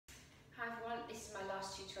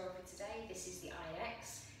tutorial for today. This is the IX.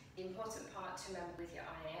 The important part to remember with your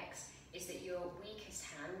IX is that your weakest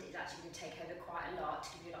hand is actually going to take over quite a lot to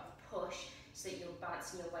give you a lot of push so that you're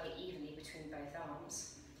balancing your weight evenly between both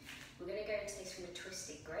arms. We're going to go into this from a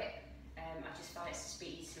twisted grip. I just find it's just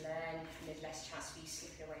easy to learn and there's less chance of you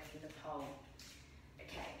slipping away from the pole.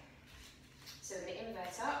 Okay, so we're going to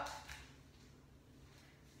invert up.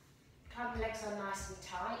 Clamp the legs on nice and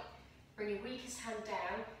tight. Bring your weakest hand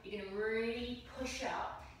down. You're going to really push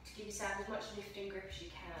up to give yourself as much lift and grip as you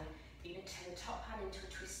can. You're going to turn the top hand into a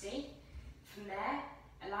twisty. From there,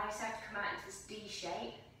 allow yourself to come out into this D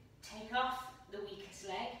shape. Take off the weakest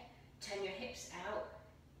leg. Turn your hips out.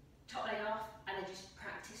 Top leg off, and then just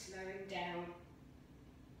practice lowering down.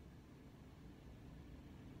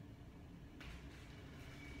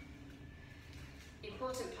 The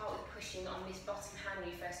important part with pushing on this bottom hand when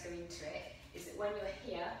you first go into it is that when you're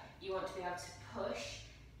here, you want to be able to push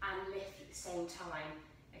and lift at the same time,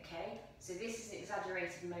 okay? So this is an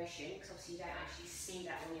exaggerated motion, because obviously you don't actually see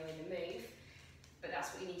that when you're in the move, but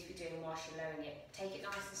that's what you need to be doing whilst you're lowering it. Take it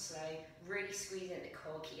nice and slow, really squeeze in at the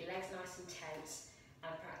core, keep your legs nice and tense, and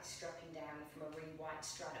practice dropping down from a really wide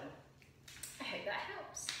straddle. I hope that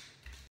helps.